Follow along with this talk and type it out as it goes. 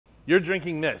You're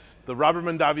drinking this, the Robert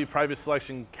Mondavi Private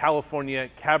Selection California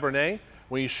Cabernet,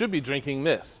 when you should be drinking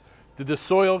this, the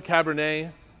Dusoil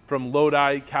Cabernet from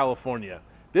Lodi, California.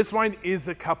 This wine is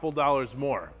a couple dollars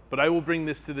more, but I will bring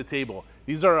this to the table.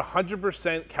 These are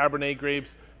 100% Cabernet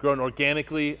grapes grown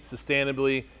organically,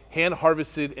 sustainably, hand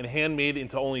harvested and handmade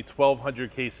into only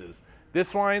 1,200 cases.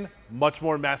 This wine, much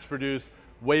more mass produced,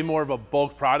 way more of a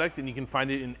bulk product, and you can find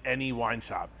it in any wine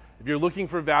shop. If you're looking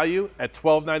for value at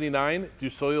 $12.99,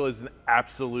 Dusoil is an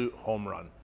absolute home run.